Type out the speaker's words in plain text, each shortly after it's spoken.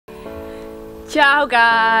Ciao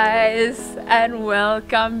guys, and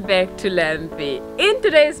welcome back to Lempies. In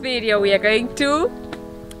today's video we are going to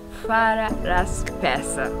fare la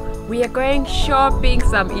SPESA. We are going shopping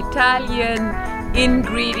some Italian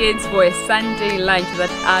ingredients for a Sunday lunch that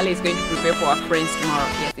Ali is going to prepare for our friends tomorrow.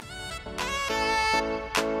 Yes.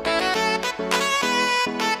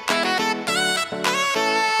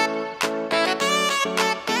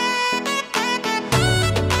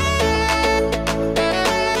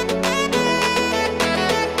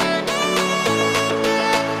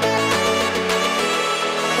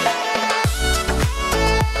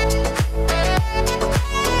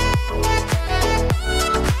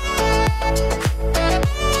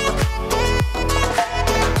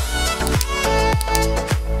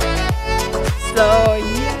 So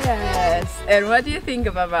yes, and what do you think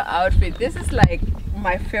about my outfit? This is like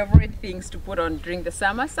my favorite things to put on during the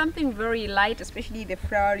summer. Something very light, especially the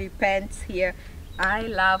flowery pants here. I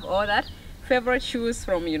love all that. Favorite shoes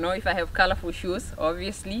from, you know, if I have colorful shoes,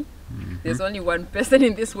 obviously. There's only one person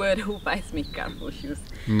in this world who buys me colorful shoes.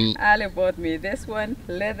 Me. Ali bought me this one,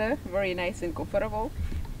 leather, very nice and comfortable,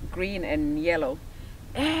 green and yellow.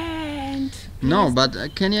 And No, but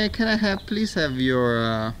can I please have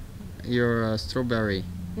your strawberry?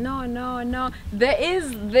 No. There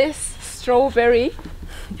is this strawberry.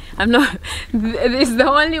 I'm not. It's the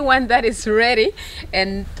only one that is ready,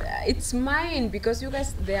 and it's mine because you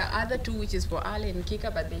guys. There are other two which is for Ali and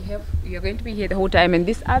Kika, but you're going to be here the whole time, and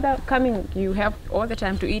this other coming, you have all the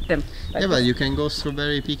time to eat them. Yeah, but you can go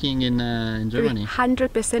strawberry picking in Germany.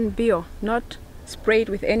 100% bio, not sprayed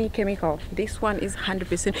with any chemical. This one is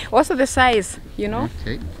 100%. Also the size, you know.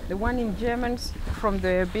 Okay. The one in Germans from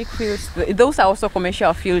the big fields, those are also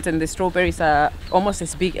commercial fields, and the strawberries are almost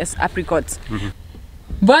as big as apricots.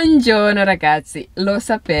 Buongiorno ragazzi, lo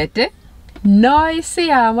sapete? Noi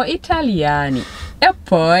siamo italiani e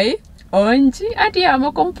poi oggi andiamo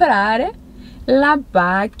a comprare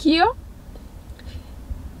l'abbacchio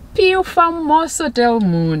più famoso del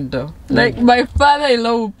mundo. Like my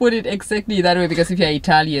father-in-law would put it exactly that way, because if you're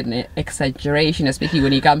Italian, exaggeration, especially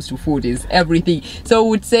when it comes to food, is everything. So we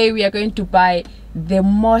would say we are going to buy the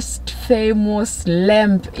most famous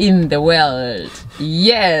lamp in the world.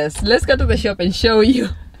 Yes, let's go to the shop and show you.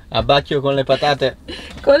 Abbacchio con le patate.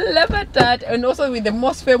 Con le patate, and also with the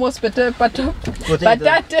most famous patatas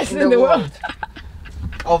in the world.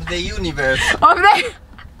 Of the universe. Of the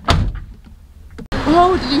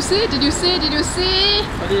Oh, did you see? Did you see? Did you see?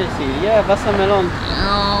 What did I see? Yeah, wassermelon.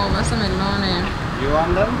 Oh, wassermelone. You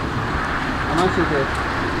want them? How much is it?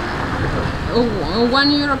 Oh,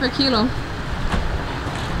 €1 per kilo.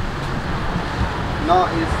 No,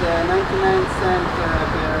 it's 99 cents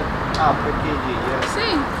per kg. Yes.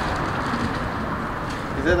 See?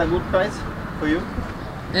 Is that a good price for you?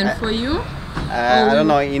 And for you? I don't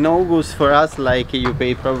know. In August, for us, like you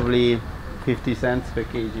pay probably 50 cents per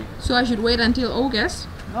kg. So I should wait until August?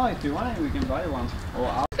 No, if you want, we can buy one.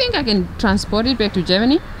 I think I can transport it back to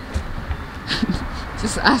Germany.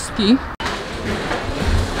 Just asking.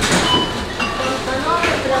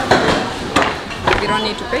 You don't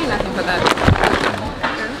need to pay nothing for that.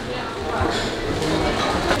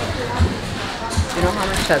 You know how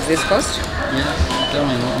much does this cost? Yes, tell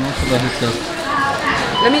me, how much does it cost?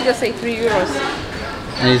 Let me just say €3.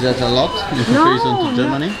 And is that a lot in comparison to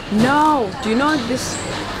Germany? No. Do you know this?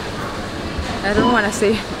 I don't want to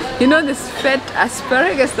say. You know this fat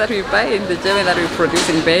asparagus that we buy in the Germany that we produce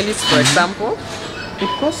in Baileys, for example? It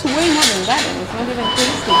costs way more than that, and it's not even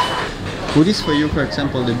tasty. What is for you, for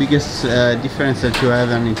example, the biggest difference that you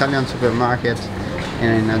have in an Italian supermarket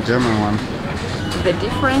and in a German one? The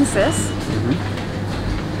differences?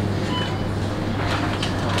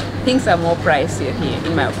 Things are more pricier here,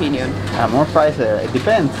 in my opinion. More pricier. It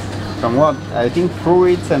depends. From what? I think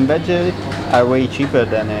fruits and veggies are way cheaper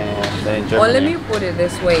than in Germany. Well, let me put it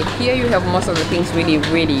this way. Here you have most of the things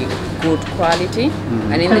really good quality.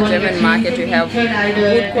 And in the German market you have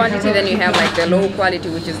good quality, then you have like the low quality,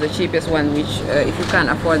 which is the cheapest one, which if you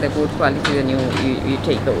can't afford the good quality, then you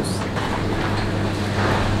take those.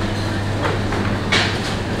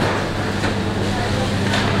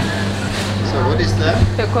 What is that?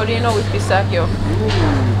 Pecorino with pistachio. Ooh,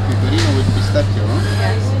 pecorino with pistachio, huh?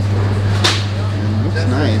 Yes. Looks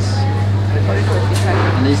nice. Pecorino with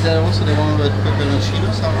pistachio. And is that also the one with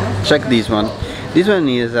peperoncino somewhere? Check this one. This one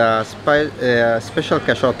is a special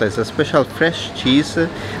caciotta. It's a special fresh cheese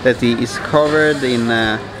that is covered in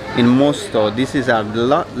mosto. This is a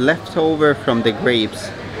leftover from the grapes,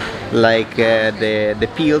 like the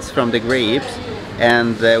peels from the grapes.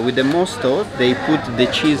 And with the mosto they put the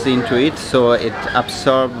cheese into it so it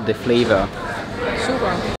absorbs the flavor.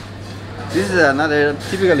 Super. This is another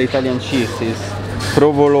typical Italian cheese. It's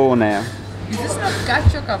provolone. Is this not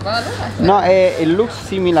caciocavallo? No, it looks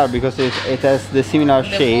similar because it has the similar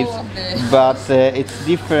shapes, but it's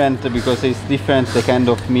different because it's different the kind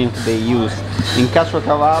of milk they use. In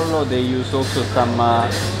caciocavallo they use also some,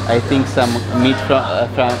 I think some meat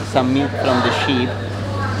from milk from the sheep.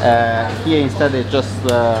 Here instead it's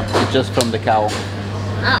just from the cow.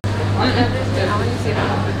 Ah.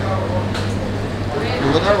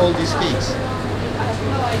 What are all these cakes? I have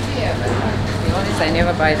no idea, but to be honest, I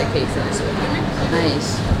never buy the cakes in the supermarket.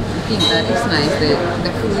 Nice. I think that is nice,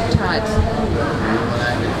 the fruit tart.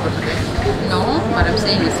 No, but I'm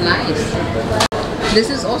saying it's nice. This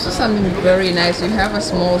is also something very nice. You have a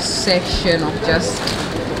small section of just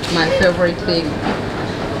my favorite thing.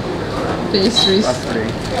 Pastries.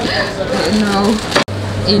 No.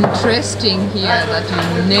 Interesting here that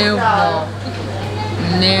you never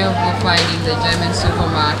find in the German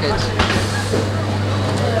supermarket.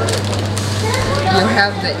 You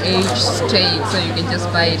have the aged steak, so you can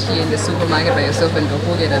just buy it here in the supermarket by yourself and go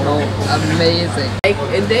cook it at home. Amazing. Like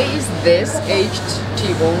there is this aged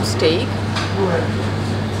T-bone steak.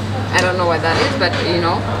 I don't know what that is, but you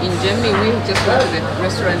know, in Germany we just went to the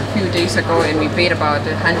restaurant a few days ago and we paid about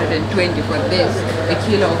 120 for this. A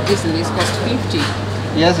kilo of this, and this cost 50.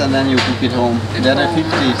 Yes, and then you cook it home. The other 50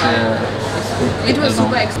 is it was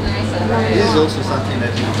super expensive. This is also something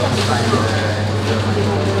that you don't find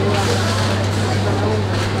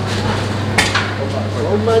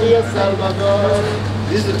in Maria Salvador.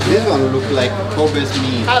 This one look like Kobe's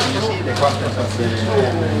meat. You see the content of the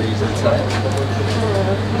meat inside.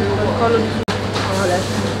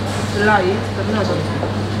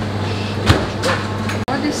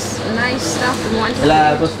 All this nice stuff we wanted.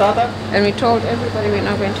 La costata? And we told everybody we're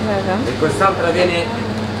not going to have them. E quest'altra viene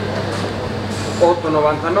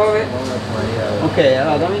 8,99. Ok,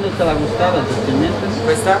 allora dammi tutta la costata gentilmente.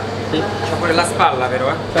 Questa? Sì. C'ha pure la spalla,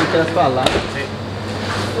 vero? C'è anche la spalla? Sì.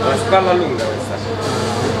 La spalla lunga questa.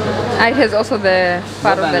 It has also the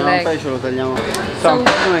part of the leg. Poi ce lo tagliamo. So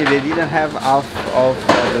unfortunately they didn't have half of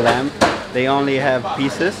the lamb. They only have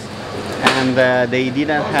pieces. And they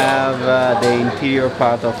didn't have the interior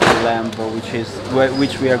part of the lamb,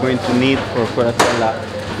 which we are going to need for coratella.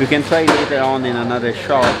 We can try later on in another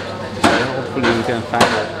shop. Hopefully we can find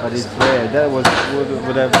it, but it's rare. That would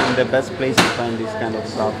have been the best place to find this kind of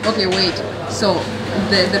stuff. Okay, wait. So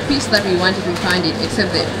the piece that we wanted, we find it,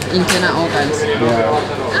 except the internal organs. Yeah.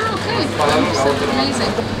 Ah, okay.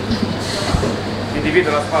 Amazing.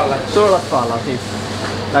 Individuo la spalla? Solo la spalla, sì.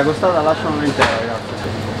 La costata lasciano intera, ragazzi.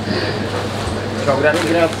 Ciao, grazie.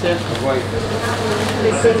 Grazie. Vuoi?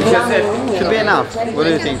 17. Should be enough. What do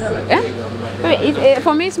you think? Yeah?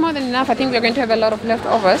 For me it's more than enough. I think we're going to have a lot of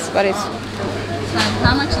leftovers, but it's...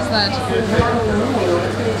 How much is that?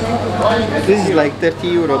 This is like 30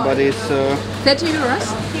 euro, but it's 30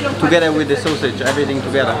 euros? together with the sausage, everything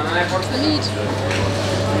together. What's the meat?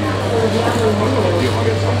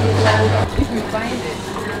 If we find it.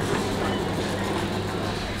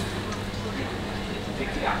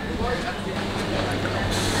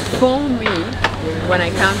 For me, when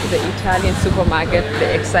I come to the Italian supermarket,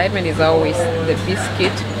 the excitement is always the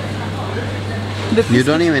biscuit. You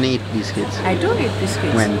don't even eat biscuits. I don't eat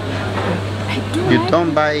biscuits. When? I do. You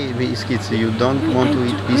don't buy biscuits. You don't want to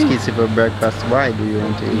eat biscuits for breakfast. Why do you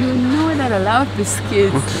want to eat? You know that I love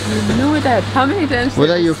biscuits. You know that. How many times? What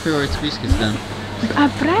are your favorite biscuits then?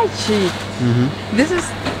 Pricy. This is.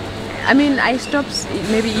 I mean, I stopped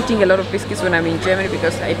maybe eating a lot of biscuits when I'm in Germany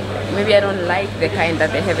because maybe I don't like the kind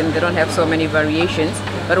that they have, and they don't have so many variations.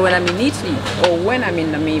 But when I'm in Italy or when I'm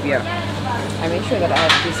in Namibia, I make sure that I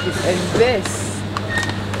have biscuits. And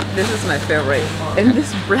this is my favorite. And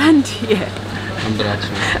this brand here,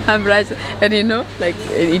 Ambraccio. And you know, like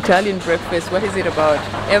an Italian breakfast, what is it about?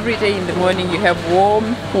 Every day in the morning you have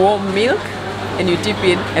warm milk and you dip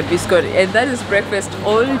in a biscuit, and that is breakfast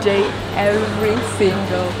all day, every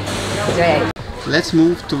single day. Let's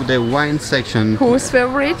move to the wine section. Whose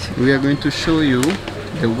favorite? We are going to show you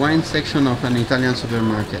the wine section of an Italian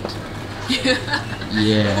supermarket.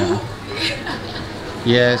 Yeah.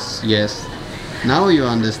 Yes, yes. Now you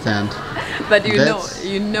understand. But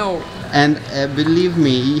you know. And believe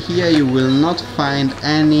me, here you will not find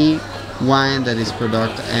any wine that is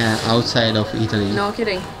produced outside of Italy. No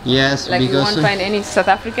kidding. Yes, like because you won't find any South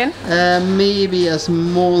African? maybe a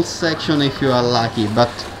small section if you are lucky, but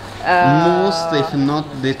most, if not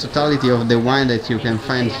the totality of the wine that you can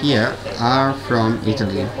find here are from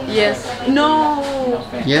Italy. Yes. No.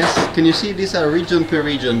 Yes, can you see these are region per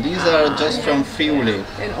region? These are just from Friuli.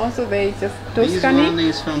 And also they just This Tuscany. one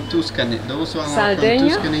is from Tuscany. Those one are from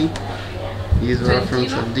Sardinia. Tuscany. These were from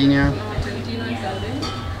Sardinia.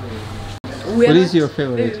 What is your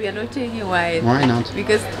favorite? We are not taking wine. Why not?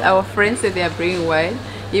 Because our friends said they are bringing wine,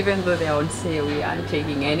 even though they would say we aren't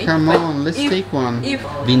taking any. Come But on, let's take one. If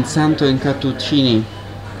Vinsanto and Cantuccini.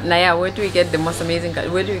 Naya, where do we get the most amazing?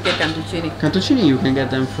 Where do we get cantuccini? Cantuccini, you can get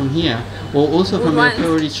them from here, or also Good from ones. your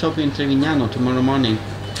favorite shop in Trevignano tomorrow morning.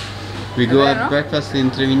 We go Vero? at breakfast in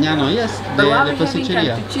Trevignano. Yes, But why are the we having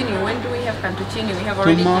pasticceria. cantuccini? When do we have cantuccini? We have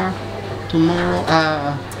already.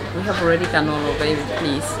 Tomorrow, We have already cannolo, baby,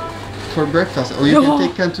 please. for breakfast. Or you can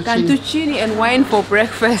take cantuccini. Cantuccini and wine for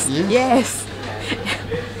breakfast. Yes.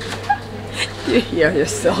 You hear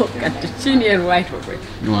yourself, cantuccini and wine for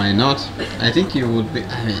breakfast. Why not? I think you would be.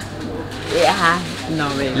 I mean, Yeah, no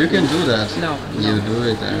way. you can do that. No. You do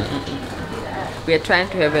it. We are trying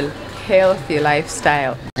to have a healthy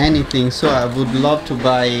lifestyle. Anything. So I would love to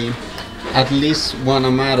buy at least one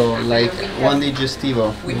amaro, like one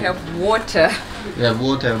digestivo. We have water. We have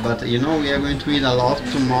water, but you know we are going to eat a lot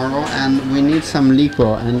tomorrow, and we need some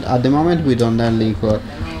liquor. And at the moment we don't have liquor.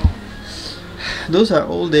 Those are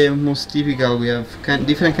all the most typical. We have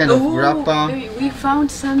different kind of grappa. We found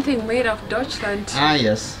something made of Deutschland. Ah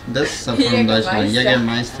yes, that's from Deutschland.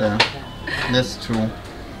 Jägermeister. Jägermeister. That's true.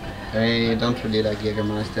 I don't really like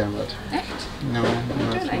Jägermeister, but Echt? no,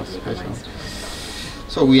 don't it's like not special. Jägermeister.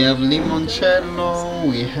 So we have limoncello,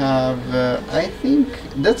 we have, I think,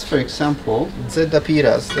 that's for example, Zedda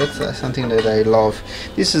Piras, that's something that I love.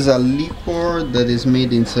 This is a liquor that is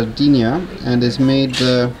made in Sardinia and is made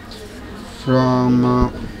from,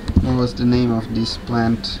 what was the name of this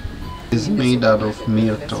plant? It's made out of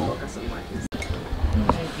myrtle.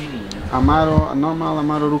 Amaro, normal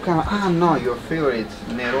Amaro Lucano. Ah no, your favorite,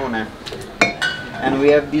 Nerone. And we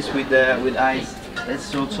have this with ice.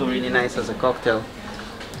 That's also really nice as a cocktail.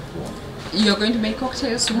 You're going to make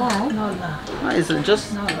cocktails tomorrow? No. It's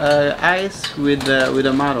just ice with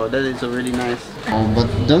Amaro. That is already nice. Oh, but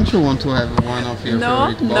don't you want to have one of your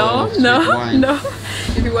favorite bottles of sweet wine? No.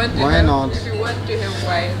 If you want to Why have, not? If you want to have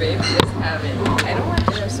wine, babe, let's have it. I don't want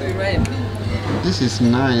to have sweet wine. This is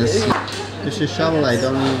nice. The shovel I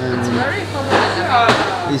don't even. It's very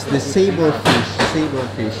common. It's the saberfish.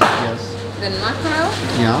 Saberfish, yes. Then mackerel.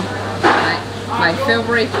 Yeah. My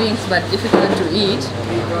favorite things, but difficult to eat.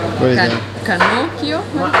 What is that? Canocchio.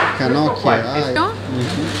 Canocchio.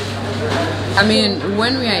 I mean,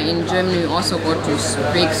 when we are in Germany, we also go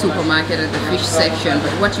to big supermarket at the fish section.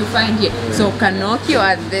 But what you find here, so canocchio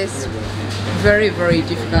are this very, very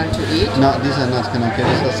difficult to eat. No, these are not canocchio.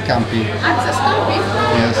 These are scampi. Ah, it's a scampi.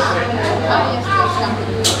 Yes. Ah, yes, it's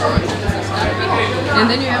scampi. And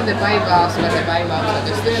then you have the bivalves, but the bivalves are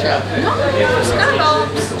just the shell. No,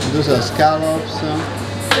 scallops. Those are scallops.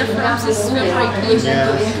 Perhaps it's favorite dish.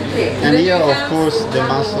 Yes. And here, of course, the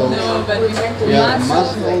mussels. No, but we have Yeah,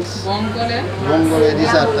 mussels, mussels. vongole, Vongole,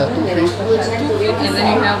 these are tartufi. and then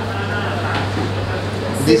you have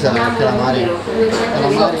These are calamari.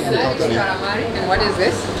 Calamari and totani. calamari. And what is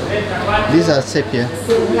this? These are sepie.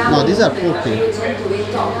 No, these are pulpi.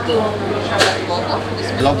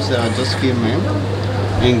 Lobster, just filming.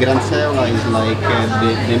 And granceola is like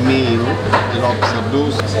the meal, the lobster.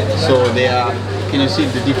 Those, so they are. Can you see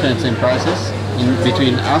the difference in prices in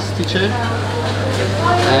between astice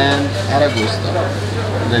and aragosta?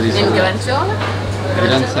 That is And granceola?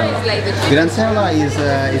 Granceola. Is like the chicken. Granceola is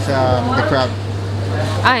the crab.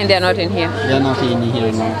 Ah, and they're not in here. They are not in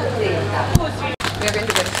here now. We are going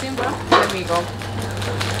to get a simple. Let me go.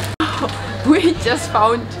 We just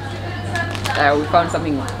found. We found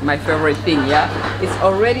something, my favorite thing, yeah? It's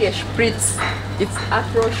already a spritz. It's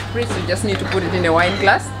Afro spritz. You just need to put it in a wine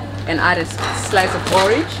glass and add a slice of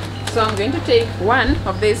orange. So I'm going to take one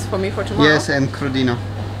of these for me for tomorrow. Yes, and crodino.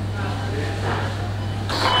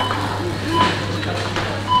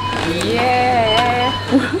 Yeah!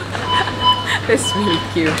 That's really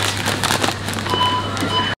cute.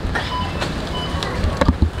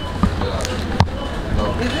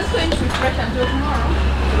 Is this going to be fresh until tomorrow?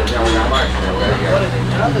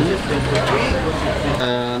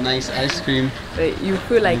 Nice ice cream. You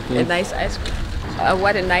feel like a nice ice cream.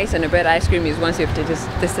 What a nice and a bad ice cream is once you've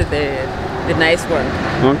tasted the nice one.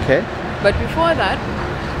 Okay. But before that,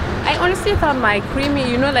 I honestly thought my creamy,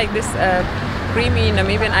 you know, like this creamy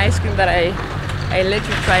Namibian ice cream that I let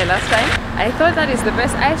you try last time. I thought that is the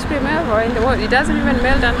best ice cream ever in the world. It doesn't even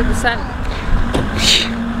melt under the sun.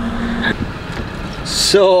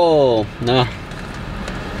 So, no.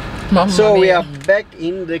 Mamma We mia. are back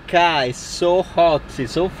in the car. It's so hot.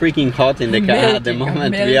 It's so freaking hot in the car at the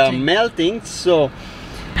moment. We are melting. So,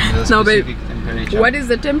 Now, babe, what is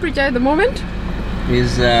the temperature at the moment?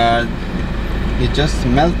 Is it's just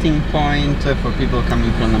melting point for people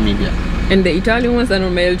coming from Namibia. And the Italian ones are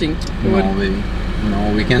not melting. No, baby.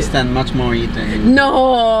 No, we can stand much more eating.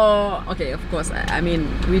 No. Okay, of course. I mean,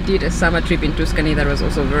 we did a summer trip in Tuscany that was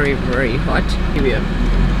also very, very hot. Here we are.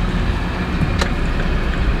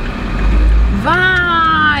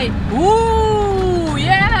 Vibe. Ooh,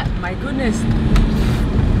 yeah. My goodness.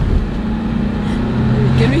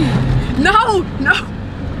 Can we? No, no.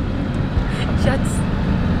 Just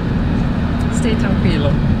stay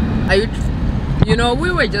tranquilo. Are you? You know,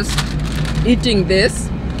 we were just eating this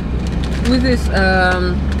with this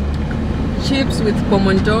chips with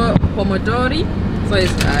pomodori. So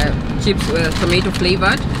it's chips tomato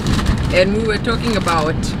flavored, and we were talking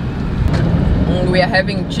about we are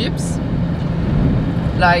having chips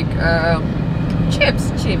like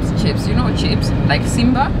chips, you know, chips like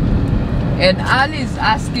Simba. And Ali is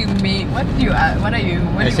asking me, what do you want to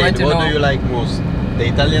know? What do you like most? The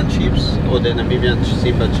Italian chips or the Namibian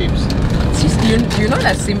Simba chips? You know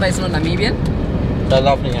that Simba is not Namibian? South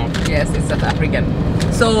African. Yes, it's South African.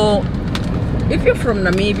 So if you're from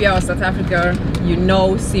Namibia or South Africa, you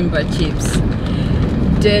know Simba chips.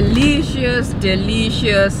 Delicious,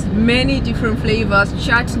 delicious, many different flavors.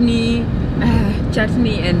 Chutney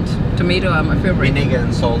and tomato are my favorite. Vinegar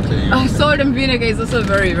and salt. Salt and vinegar is also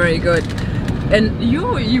very, very good. And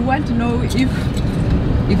you want to know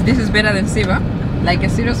if this is better than Simba? Like a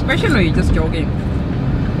serious question, or are you just joking?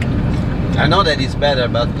 I know that it's better,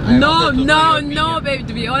 but no, babe.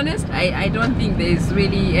 To be honest, I don't think there's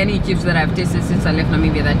really any chips that I've tasted since I left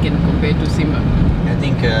Namibia that can compare to Simba. I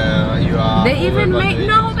think you are. They even made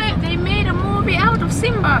babe. They made a movie out of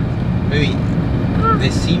Simba. Maybe the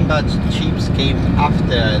Simba chips came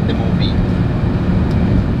after the movie.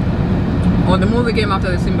 Or the movie came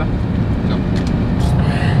after the Simba. No.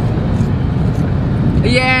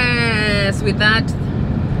 Yes, with that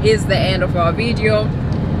is the end of our video.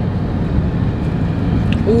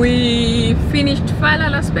 We finished Fala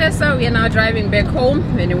La Spesa. We are now driving back home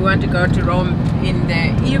and we want to go to Rome in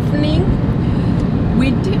the evening.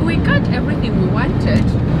 We got everything we wanted.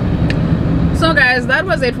 So guys, that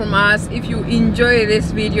was it from us. If you enjoy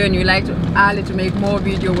this video and you like Ali to make more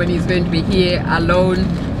video when he's going to be here alone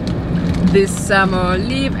this summer,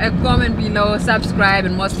 leave a comment below, subscribe,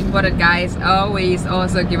 and most important guys, always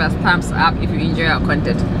also give us thumbs up if you enjoy our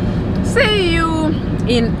content. See you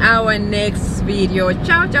in our next video.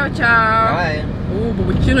 Ciao, ciao, ciao. Bye. Oh,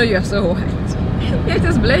 but you know you're so white. You're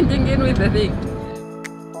just blending in with the thing.